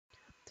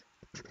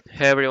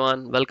Hey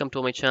everyone, welcome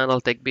to my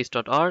channel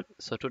Techbeast.org.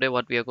 So today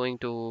what we are going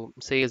to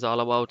say is all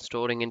about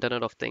storing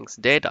Internet of Things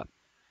data.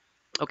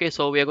 Okay,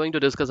 so we are going to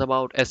discuss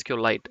about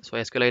SQLite. So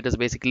SQLite is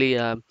basically,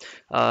 in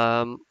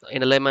a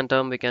layman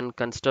term, we can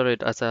consider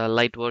it as a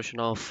light version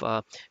of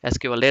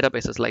SQL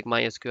databases like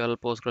MySQL,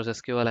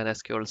 PostgreSQL, and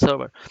SQL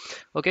Server.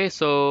 Okay,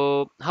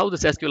 so how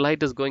this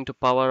SQLite is going to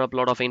power up a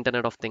lot of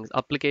Internet of Things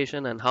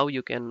application and how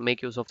you can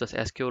make use of this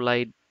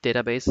SQLite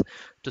database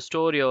to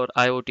store your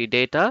IoT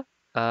data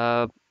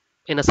uh,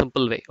 in a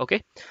simple way.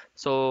 Okay,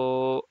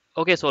 so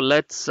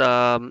let's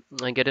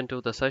get into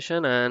the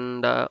session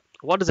and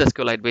what is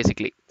SQLite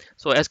basically?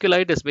 So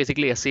SQLite is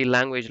basically a C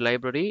language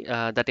library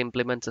that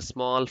implements a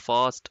small,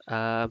 fast,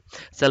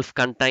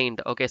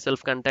 self-contained. Okay,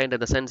 self-contained in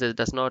the sense it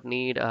does not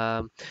need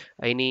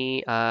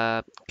any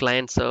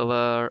client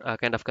server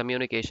kind of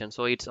communication.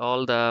 So it's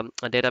all the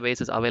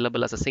database is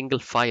available as a single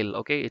file.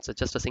 Okay, it's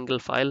just a single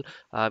file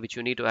which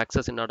you need to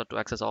access in order to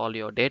access all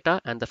your data,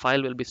 and the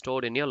file will be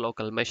stored in your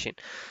local machine.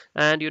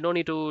 And you don't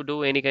need to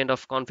do any kind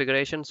of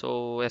configuration.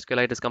 So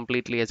SQLite is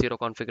completely a zero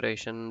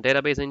configuration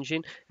database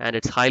engine, and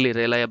it's highly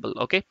reliable.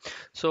 Okay,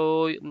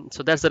 so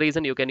that's the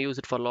reason you can use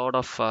it for a lot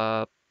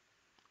of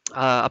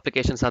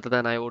applications other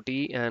than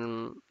IoT,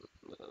 and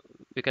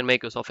you can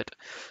make use of it.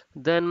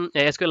 Then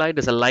SQLite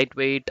is a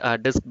lightweight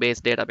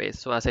disk-based database.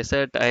 So as I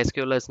said,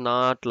 SQL is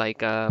not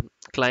like a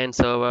client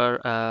server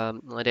a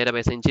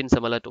database engine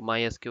similar to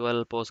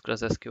MySQL,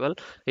 PostgreSQL.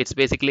 It's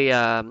basically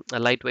a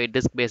lightweight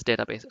disk-based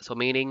database. So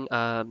meaning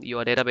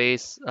your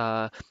database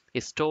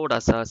is stored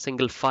as a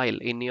single file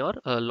in your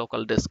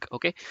local disk.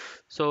 Okay,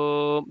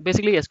 so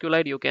basically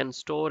SQLite you can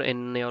store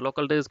in your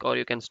local disk, or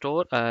you can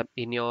store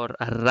in your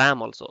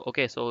RAM also.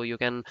 Okay, so you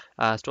can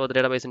store the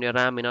database in your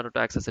RAM in order to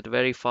access it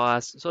very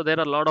fast. So there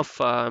are a lot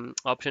of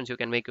options you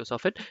can make use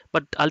of it,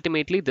 but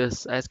ultimately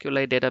this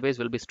SQLite database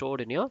will be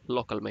stored in your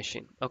local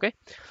machine, okay,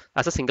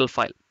 as a single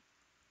file.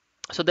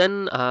 So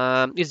then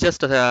it's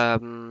just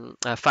a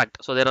fact.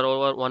 So there are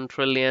over 1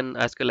 trillion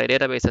SQLite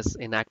databases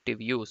in active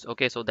use.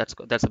 Okay, so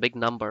that's a big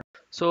number.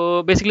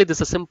 So basically, this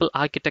is a simple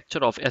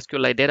architecture of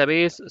SQLite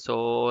database.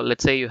 So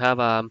let's say you have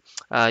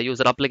a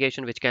user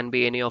application, which can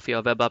be any of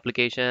your web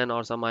application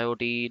or some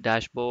IoT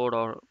dashboard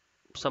or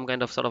some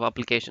kind of sort of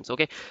applications.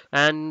 Okay,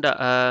 and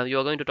you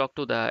are going to talk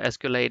to the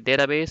SQLite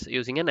database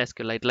using an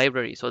SQLite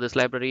library. So this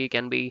library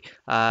can be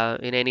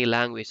in any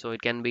language. So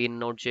it can be in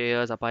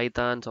Node.js or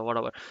Python or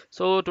whatever.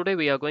 So today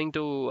we are going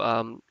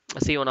to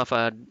see one of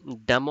a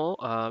demo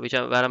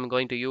where I'm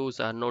going to use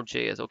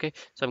Node.js. Okay,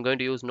 so I'm going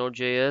to use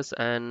Node.js,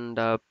 and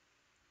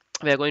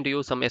we are going to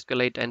use some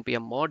SQLite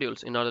npm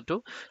modules in order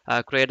to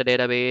create a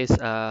database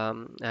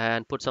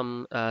and put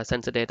some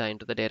sensor data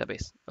into the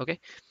database. Okay,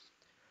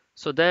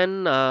 so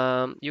then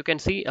you can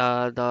see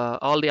the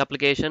all the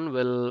application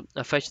will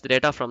fetch the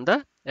data from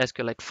the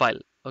SQLite file.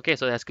 Okay,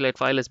 so the SQLite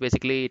file is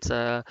basically it's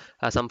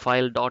some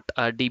file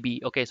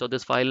 .db. Okay, so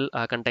this file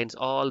contains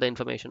all the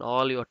information,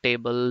 all your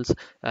tables,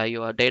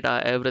 your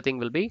data, everything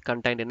will be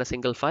contained in a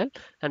single file,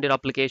 and your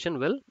application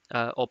will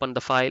open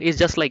the file. It's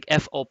just like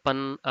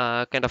fopen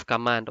kind of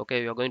command.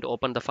 Okay, you're going to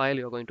open the file,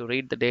 you're going to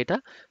read the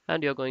data,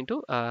 and you're going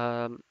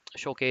to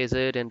showcase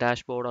it in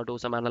dashboard or do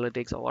some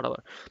analytics or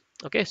whatever.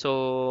 Okay,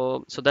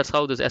 so that's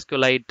how this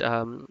SQLite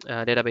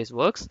database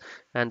works,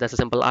 and that's a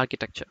simple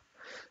architecture.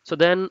 So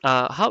then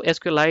how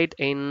SQLite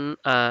in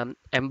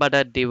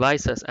embedded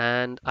devices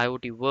and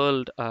IoT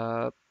world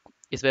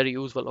is very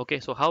useful. Okay,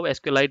 so how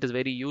SQLite is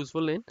very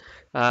useful in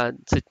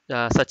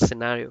such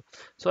scenario.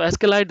 So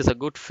SQLite is a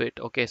good fit.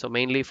 Okay, so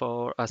mainly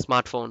for a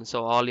smartphone.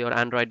 So all your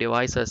Android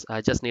devices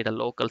just need a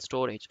local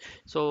storage.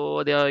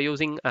 So they are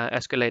using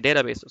SQLite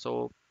database.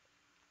 So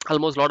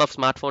almost a lot of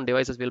smartphone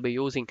devices will be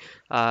using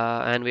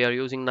and we are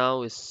using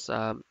now is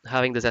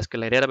having this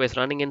SQLite database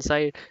running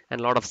inside,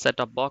 and a lot of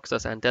set-top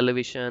boxes and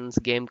televisions,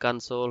 game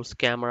consoles,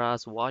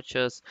 cameras,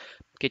 watches,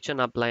 kitchen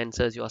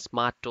appliances, your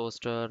smart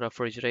toaster,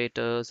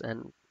 refrigerators,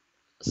 and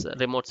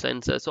remote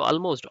sensors. So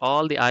almost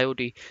all the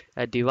IoT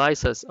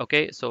devices.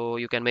 Okay, so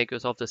you can make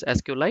use of this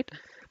SQLite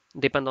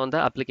depend on the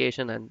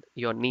application and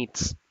your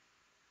needs.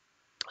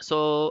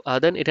 So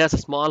then it has a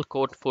small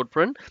code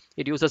footprint.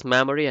 It uses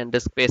memory and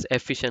disk space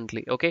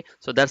efficiently. Okay,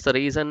 so that's the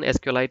reason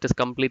SQLite is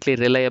completely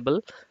reliable,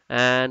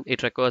 and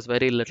it requires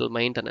very little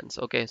maintenance.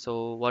 Okay,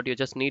 so what you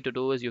just need to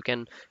do is you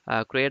can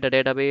create a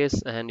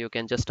database and you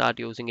can just start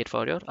using it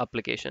for your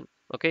application.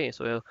 Okay,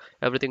 so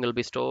everything will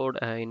be stored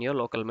in your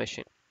local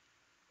machine.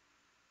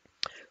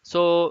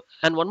 So,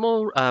 and one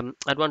more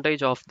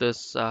advantage of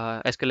this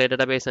SQL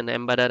database and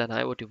embedded and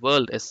IoT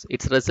world is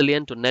it's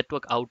resilient to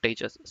network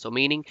outages. So,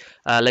 meaning,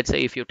 let's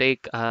say if you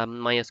take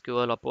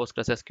MySQL or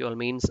PostgreSQL,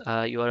 means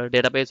your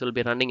database will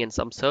be running in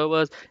some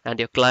servers, and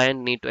your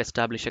client need to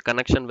establish a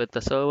connection with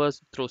the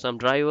servers through some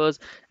drivers.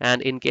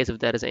 And in case if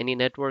there is any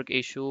network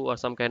issue or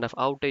some kind of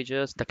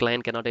outages, the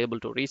client cannot able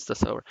to reach the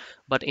server.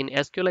 But in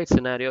SQLite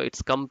scenario,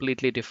 it's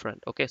completely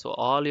different. Okay, so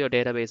all your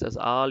databases,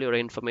 all your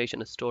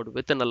information is stored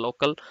within a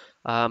local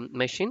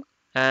machine,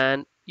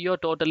 and you're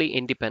totally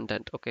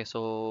independent. Okay,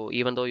 so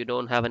even though you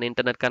don't have an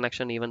internet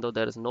connection, even though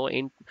there is no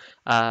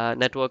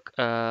network,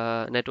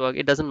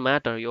 it doesn't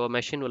matter. Your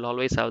machine will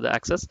always have the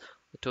access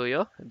to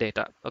your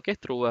data, okay,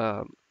 through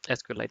a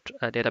SQLite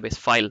database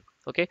file.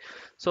 Okay,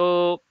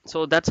 so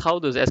that's how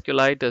this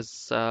SQLite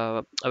is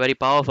a very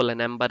powerful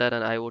and embedded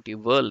and IoT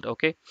world.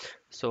 Okay,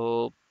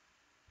 so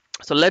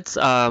let's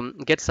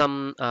get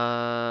some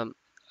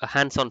a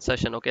hands-on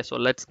session. Okay, so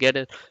let's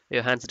get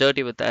your hands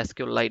dirty with the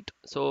SQLite.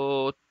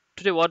 So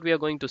today what we are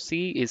going to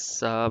see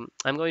is I'm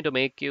going to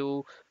make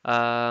you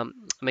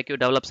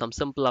develop some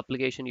simple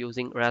application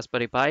using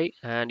Raspberry Pi,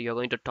 and you're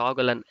going to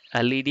toggle an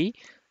LED,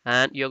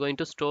 and you're going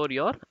to store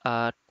your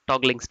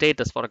toggling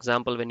status. For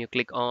example, when you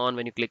click on,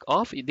 when you click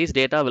off, this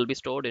data will be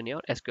stored in your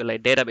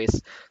SQLite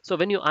database. So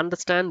when you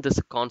understand this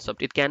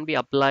concept, it can be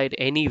applied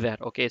anywhere.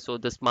 Okay, so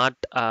the smart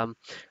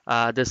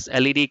this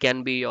LED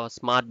can be your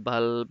smart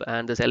bulb,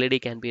 and this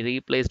LED can be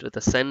replaced with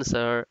a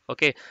sensor.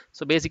 Okay,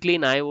 so basically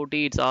in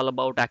IoT, it's all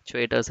about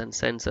actuators and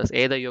sensors.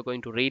 Either you're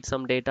going to read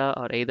some data,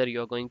 or either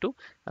you're going to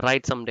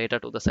write some data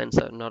to the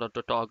sensor in order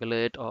to toggle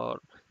it or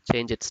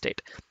change its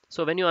state.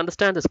 So when you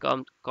understand this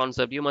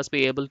concept, you must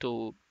be able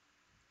to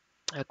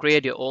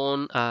create your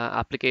own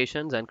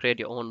applications and create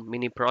your own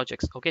mini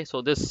projects. Okay,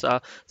 so this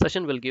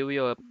session will give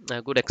you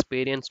a good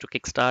experience to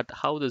kickstart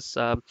how this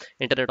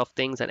Internet of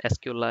Things and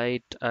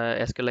SQLite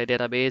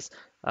database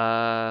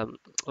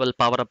will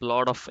power up a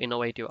lot of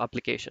innovative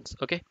applications.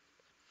 Okay,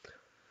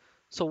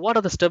 so what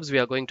are the steps we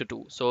are going to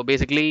do? So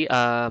basically,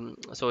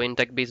 so in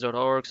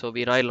Techbeast.org, so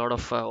we write a lot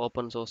of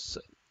open source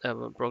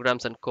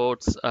programs and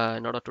codes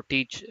in order to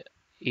teach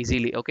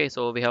easily. Okay,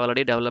 so we have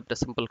already developed a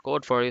simple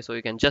code for you, so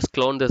you can just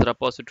clone this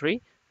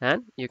repository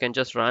and you can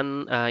just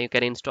run, you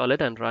can install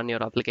it and run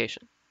your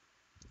application.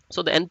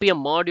 So the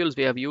npm modules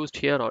we have used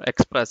here are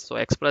Express. So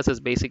Express is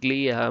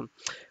basically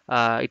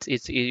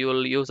it's you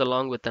will use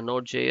along with the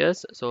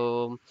Node.js.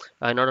 So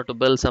in order to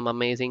build some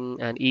amazing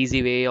and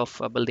easy way of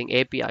building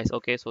APIs.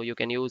 Okay, so you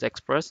can use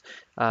Express.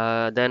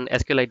 Then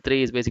SQLite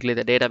 3 is basically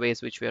the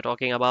database which we are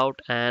talking about,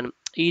 and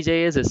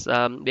EJS is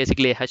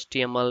basically a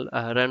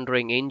HTML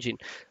rendering engine.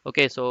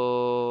 Okay,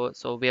 so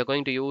we are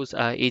going to use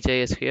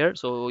EJS here.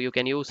 So you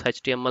can use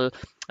HTML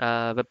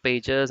web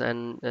pages,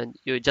 and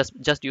you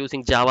just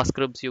using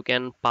JavaScripts, you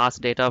can pass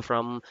data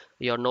from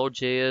your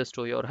Node.js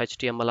to your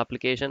HTML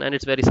application, and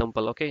it's very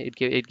simple. Okay,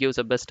 it gives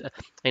a best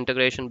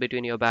integration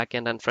between your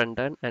backend and front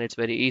end, and it's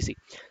very easy.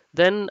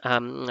 Then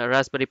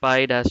Raspberry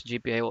Pi dash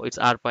GPIO, it's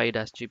RPi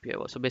dash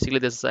GPIO. So basically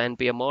this is an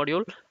npm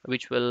module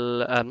which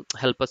will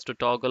help us to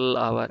toggle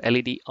our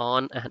LED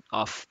on and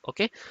off.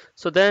 Okay,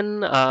 so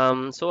then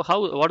so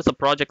what is the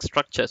project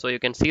structure? So you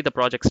can see the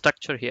project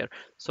structure here.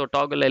 So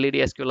toggle LED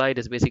SQLite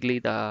is basically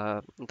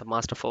the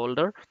master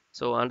folder.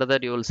 So under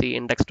that you will see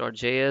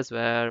index.js,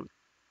 where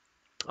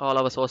all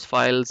our source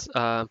files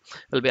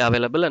will be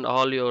available, and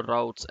all your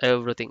routes,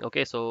 everything.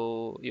 Okay,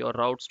 so your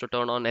routes to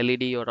turn on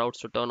LED, your routes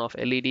to turn off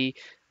LED,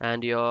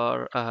 and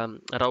your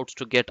routes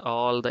to get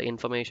all the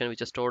information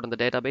which is stored in the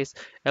database,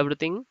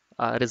 everything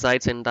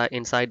resides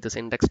inside this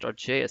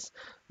index.js.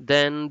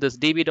 Then this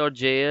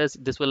db.js,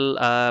 this will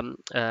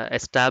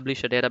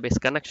establish a database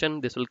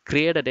connection. This will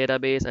create a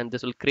database, and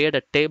this will create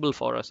a table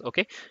for us.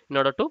 Okay, in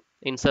order to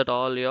insert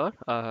all your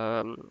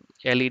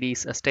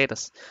LEDs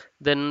status.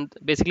 Then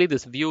basically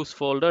this views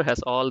folder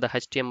has all the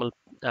HTML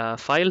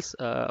files.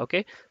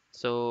 Okay,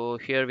 so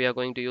here we are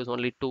going to use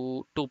only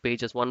two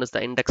pages. One is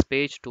the index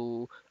page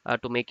to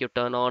make you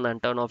turn on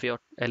and turn off your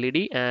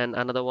LED, and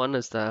another one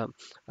is the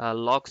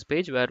logs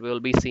page, where we will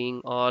be seeing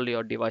all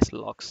your device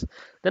logs.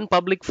 Then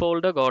public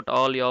folder got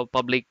all your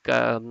public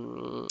uh,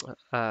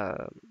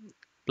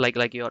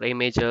 like your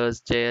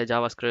images,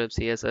 JavaScript,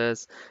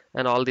 CSS,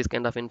 and all these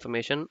kind of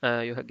information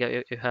you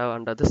have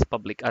under this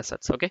public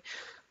assets. Okay,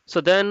 so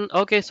then,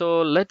 okay,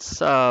 so let's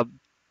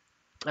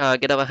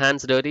get our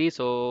hands dirty.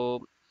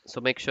 So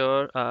make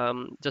sure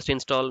just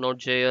install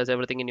Node.js,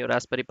 everything in your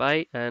Raspberry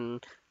Pi,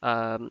 and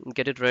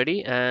get it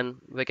ready, and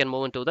we can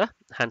move into the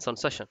hands-on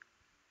session.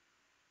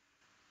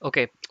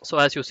 Okay, so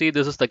as you see,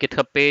 this is the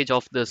GitHub page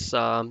of this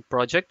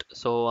project.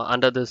 So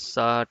under this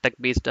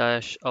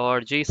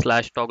techbeast.org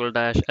slash toggle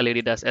dash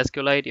LED dash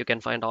SQLite, you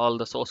can find all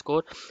the source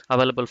code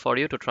available for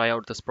you to try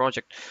out this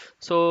project.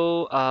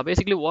 So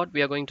basically what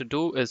we are going to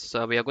do is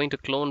we are going to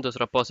clone this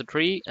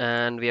repository,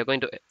 and we are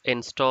going to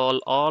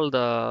install all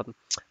the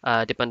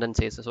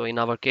dependencies. So in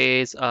our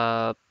case,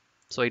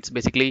 so it's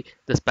basically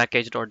this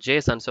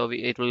package.json. So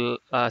it will,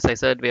 as I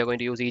said, we are going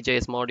to use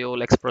EJS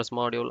module, Express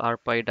module,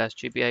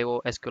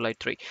 RPi-GPIO, SQLite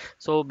 3.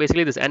 So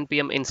basically this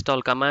npm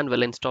install command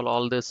will install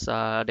all these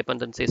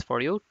dependencies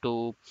for you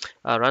to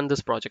run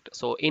this project.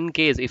 So in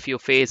case if you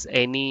face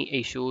any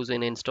issues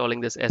in installing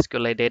this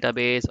SQLite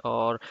database,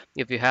 or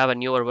if you have a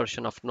newer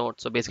version of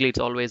Node, so basically it's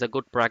always a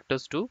good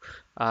practice to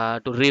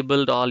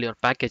rebuild all your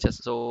packages.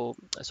 So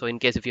in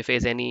case if you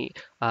face any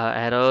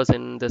errors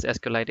in this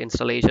SQLite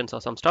installations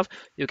or some stuff,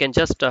 you can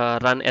just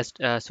run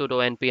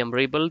sudo npm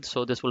rebuild.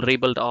 So this will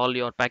rebuild all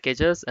your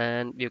packages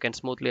and you can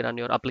smoothly run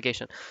your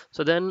application.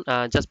 So then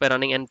just by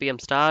running npm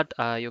start,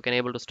 you can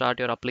able to start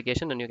your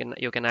application, and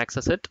you can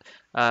access it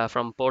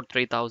from port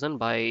 3000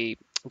 by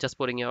just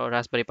putting your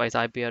Raspberry Pi's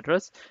IP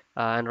address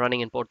and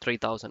running in port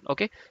 3000.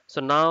 Okay,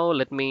 so now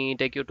let me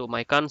take you to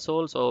my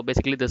console. So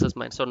basically this is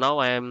mine. So now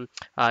I am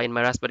in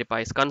my Raspberry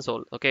Pi's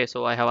console. Okay,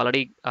 so I have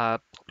already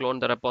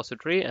cloned the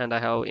repository and I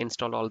have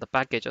installed all the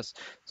packages.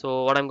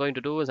 So what I'm going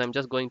to do is I'm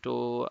just going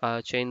to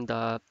change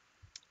the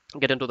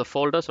get into the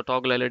folder. So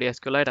toggle led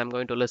SQLite, I'm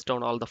going to list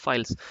down all the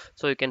files.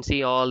 So you can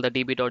see all the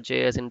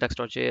db.js,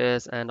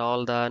 index.js, and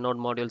all the node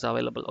modules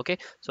available. Okay,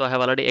 so I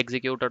have already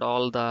executed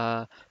all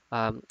the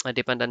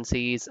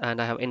dependencies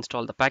and I have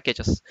installed the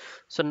packages.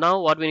 So now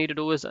what we need to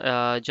do is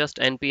just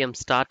npm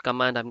start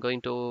command I'm going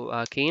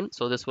to key in.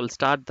 So this will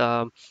start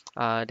the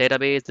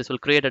database. This will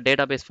create a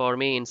database for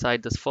me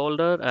inside this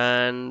folder,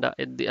 and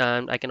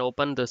I can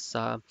open this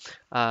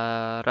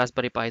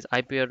Raspberry Pi's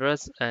IP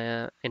address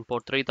in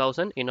port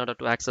 3000 in order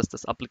to access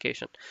this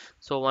application.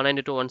 So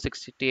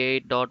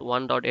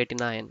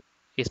 192.168.1.89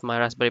 is my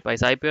Raspberry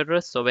Pi's IP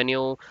address. So when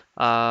you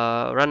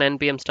run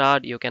npm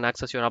start, you can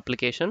access your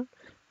application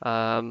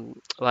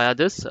via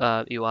this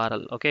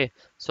URL. Okay,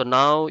 so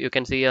now you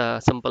can see a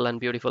simple and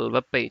beautiful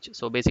web page.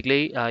 So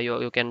basically,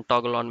 you can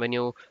toggle on when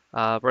you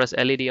press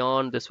LED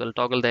on, this will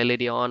toggle the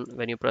LED on.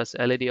 When you press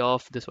LED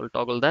off, this will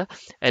toggle the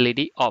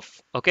LED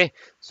off. Okay,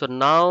 so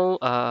now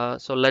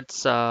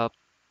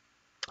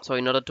so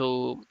in order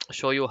to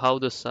show you how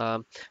this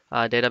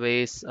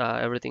database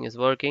everything is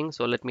working,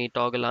 so let me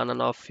toggle on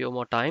and off few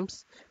more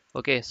times.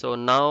 Okay, so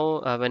now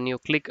when you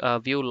click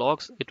view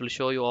logs, it will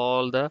show you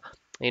all the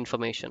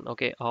information.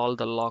 Okay, all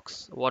the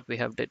logs what we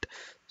have did.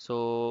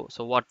 So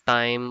what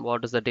time,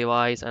 what is the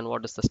device, and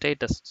what is the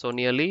status. So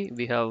nearly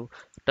we have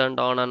turned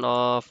on and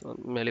off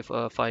nearly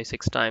for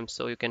 5-6 times.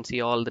 So you can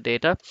see all the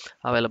data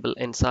available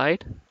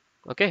inside.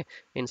 Okay,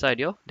 inside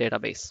your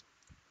database.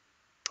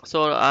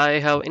 So I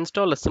have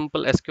installed a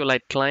simple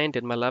SQLite client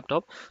in my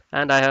laptop,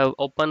 and I have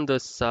opened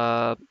this.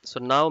 So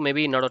now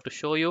maybe in order to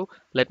show you,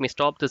 let me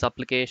stop this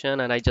application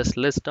and I just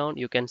list down.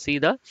 You can see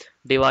the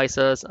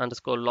devices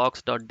underscore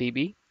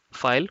logs.db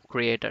file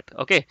created.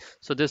 Okay,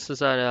 so this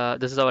is our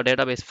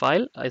database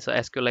file. It's a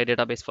SQLite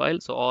database file.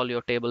 So all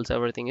your tables,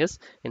 everything is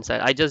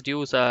inside. I just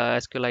use a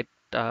SQLite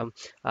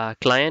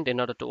client in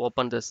order to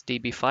open this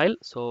DB file.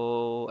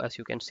 So as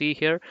you can see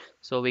here,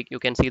 so you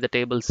can see the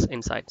tables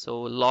inside.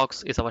 So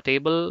logs is our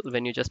table.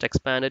 When you just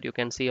expand it, you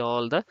can see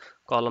all the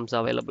columns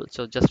available.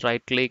 So just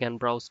right click and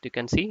browse, you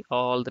can see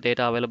all the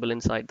data available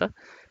inside the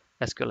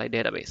SQLite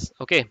database.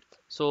 Okay,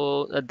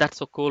 so that's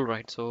so cool,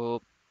 right?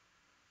 So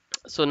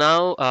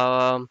now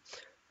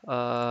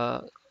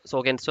uh, so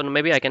again, so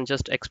maybe I can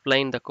just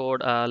explain the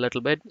code a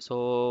little bit.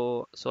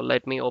 So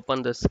let me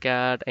open this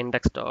cat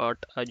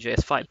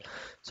index.js file.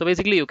 So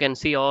basically you can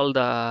see all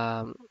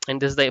the and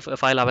this is the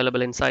file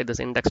available inside this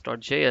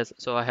index.js.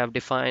 So I have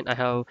declared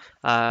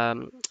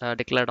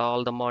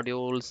all the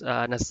modules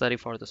necessary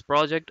for this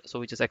project, so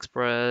which is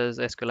express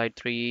SQLite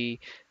 3,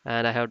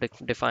 and I have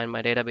defined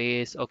my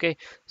database. Okay,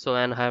 so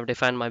and I have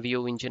defined my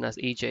view engine as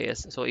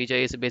EJS. So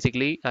EJS is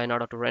basically in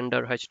order to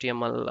render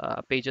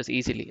HTML pages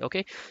easily.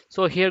 Okay,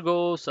 so here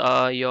goes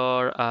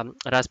your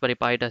Raspberry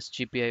Pi test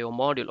GPIO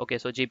module. Okay,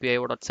 so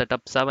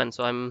GPIO.setup 7.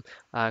 So I'm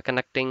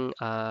connecting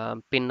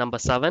pin number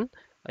 7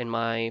 in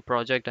my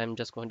project. I'm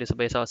just going to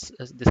these are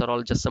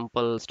all just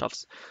simple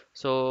stuffs.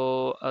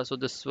 So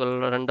this will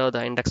render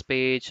the index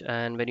page,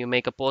 and when you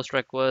make a post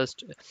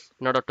request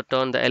in order to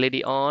turn the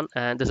LED on,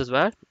 and this is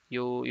where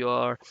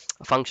your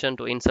function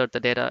to insert the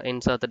data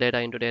into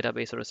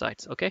database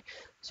resides. Okay,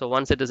 so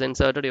once it is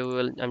inserted,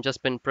 I'm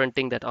just been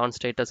printing that on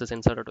status is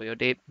inserted to your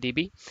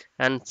DB,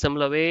 and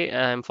similar way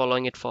I'm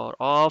following it for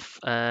off.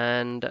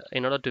 And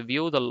in order to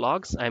view the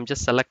logs, I'm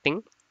just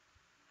selecting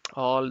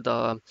all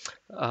the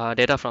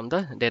data from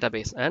the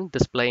database and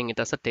displaying it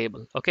as a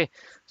table. Okay,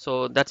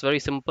 so that's very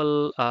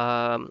simple.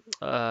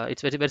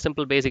 It's very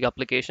simple basic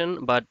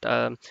application, but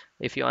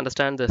if you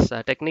understand this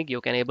technique,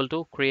 you can able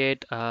to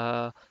create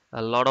a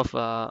lot of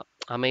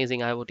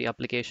amazing IoT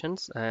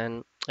applications,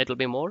 and it will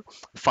be more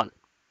fun.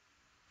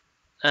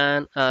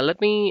 And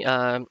let me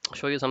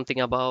show you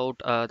something about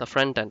the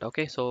front end.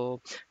 Okay,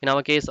 so in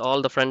our case,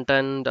 all the front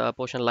end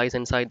portion lies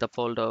inside the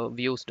folder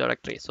views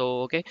directory.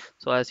 So okay,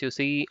 so as you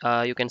see,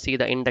 you can see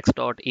the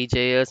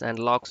index.ejs and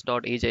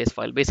logs.ejs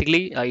file.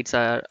 Basically, it's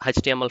a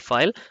HTML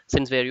file.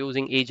 Since we are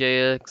using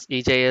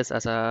EJS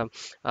as a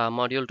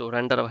module to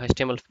render our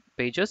HTML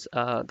pages,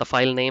 the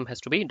file name has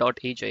to be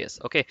 .ejs.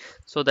 Okay,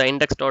 so the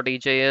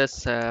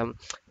index.ejs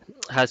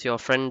has your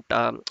front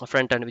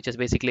end, which is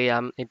basically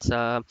it's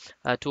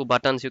two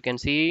buttons you can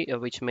see,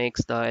 which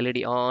makes the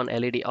LED on,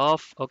 LED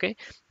off. Okay,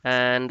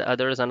 and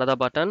there is another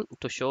button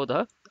to show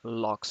the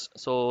locks.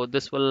 So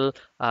this will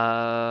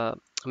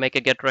make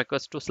a get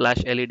request to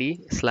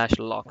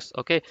 /LED/locks.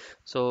 Okay,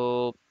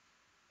 so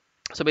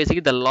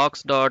basically the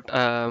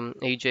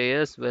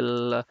locks.ejs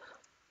will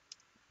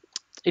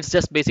it's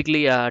just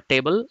basically a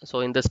table.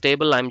 So in this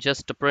table, I'm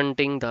just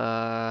printing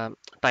the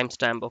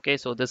timestamp. Okay,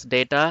 so this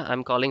data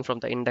I'm calling from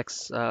the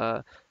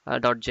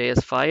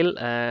index.js file,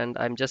 and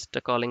I'm just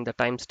calling the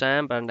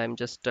timestamp, and I'm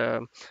just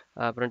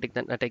printing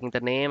taking the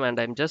name, and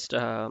I'm just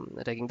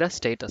taking the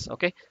status.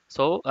 Okay,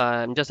 so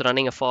I'm just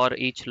running a for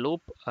each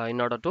loop in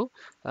order to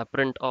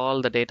print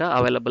all the data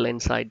available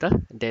inside the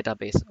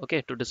database.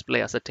 Okay, to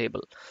display as a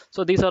table.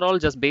 So these are all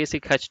just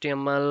basic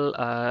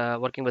HTML,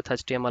 working with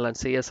HTML and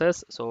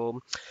CSS. So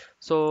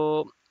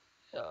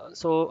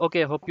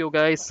okay, hope you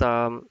guys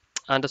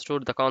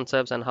understood the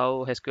concepts and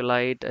how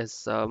SQLite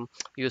is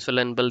useful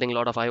in building a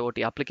lot of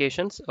IoT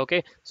applications.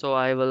 Okay, so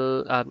I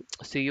will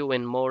see you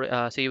with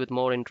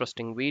more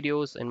interesting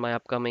videos in my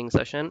upcoming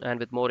session and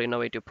with more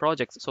innovative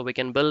projects. So we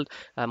can build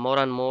more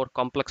and more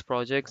complex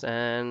projects,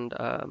 and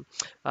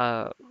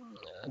uh,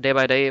 day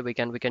by day we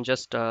can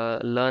just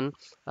learn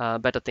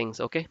better things.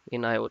 Okay,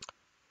 in IoT.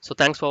 So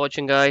thanks for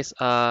watching, guys.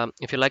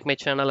 If you like my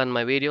channel and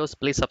my videos,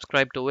 please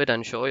subscribe to it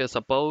and show your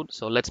support.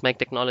 So let's make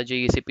technology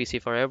easy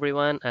peasy for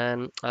everyone,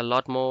 and a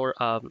lot more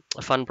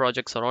fun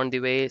projects are on the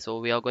way. So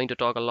we are going to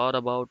talk a lot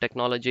about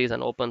technologies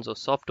and open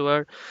source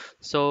software.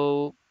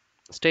 So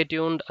stay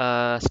tuned,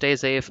 stay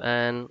safe,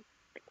 and